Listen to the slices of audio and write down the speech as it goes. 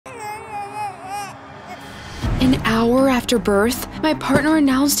An hour after birth, my partner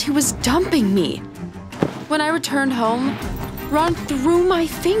announced he was dumping me. When I returned home, Ron threw my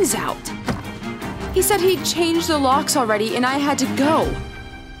things out. He said he'd changed the locks already and I had to go.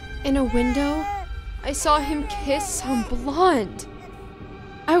 In a window, I saw him kiss some blonde.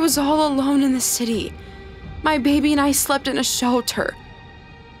 I was all alone in the city. My baby and I slept in a shelter.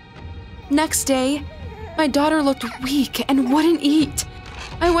 Next day, my daughter looked weak and wouldn't eat.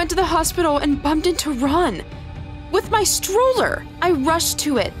 I went to the hospital and bumped into Ron. With my stroller, I rushed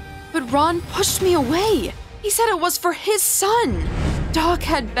to it, but Ron pushed me away. He said it was for his son. Doc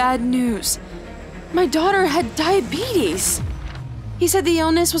had bad news. My daughter had diabetes. He said the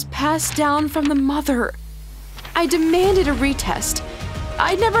illness was passed down from the mother. I demanded a retest.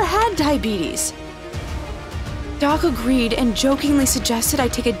 I'd never had diabetes. Doc agreed and jokingly suggested I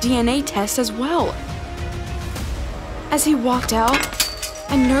take a DNA test as well. As he walked out,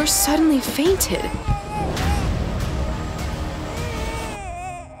 a nurse suddenly fainted.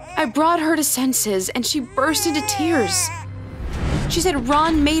 I brought her to senses and she burst into tears. She said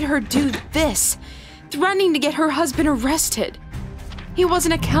Ron made her do this, threatening to get her husband arrested. He was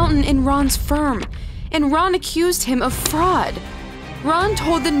an accountant in Ron's firm, and Ron accused him of fraud. Ron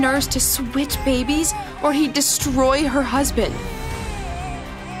told the nurse to switch babies or he'd destroy her husband.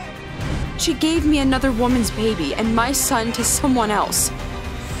 She gave me another woman's baby and my son to someone else.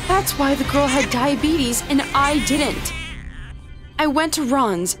 That's why the girl had diabetes and I didn't. I went to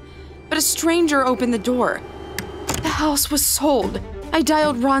Ron's, but a stranger opened the door. The house was sold. I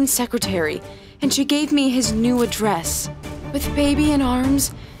dialed Ron's secretary, and she gave me his new address. With baby in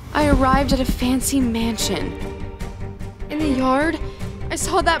arms, I arrived at a fancy mansion. In the yard, I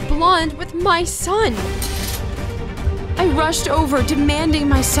saw that blonde with my son. I rushed over, demanding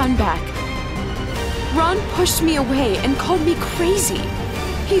my son back. Ron pushed me away and called me crazy.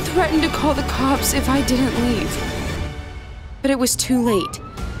 He threatened to call the cops if I didn't leave. But it was too late.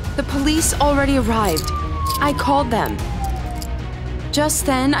 The police already arrived. I called them. Just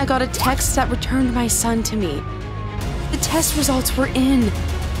then, I got a text that returned my son to me. The test results were in.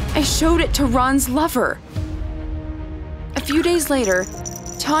 I showed it to Ron's lover. A few days later,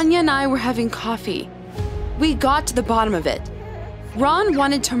 Tanya and I were having coffee. We got to the bottom of it. Ron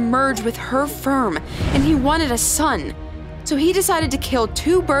wanted to merge with her firm, and he wanted a son. So he decided to kill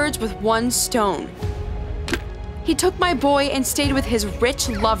two birds with one stone. He took my boy and stayed with his rich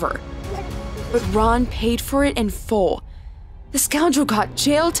lover. But Ron paid for it in full. The scoundrel got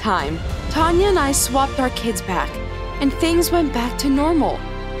jail time. Tanya and I swapped our kids back, and things went back to normal.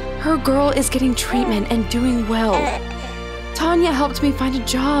 Her girl is getting treatment and doing well. Tanya helped me find a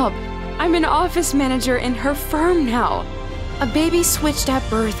job. I'm an office manager in her firm now. A baby switched at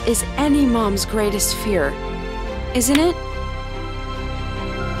birth is any mom's greatest fear, isn't it?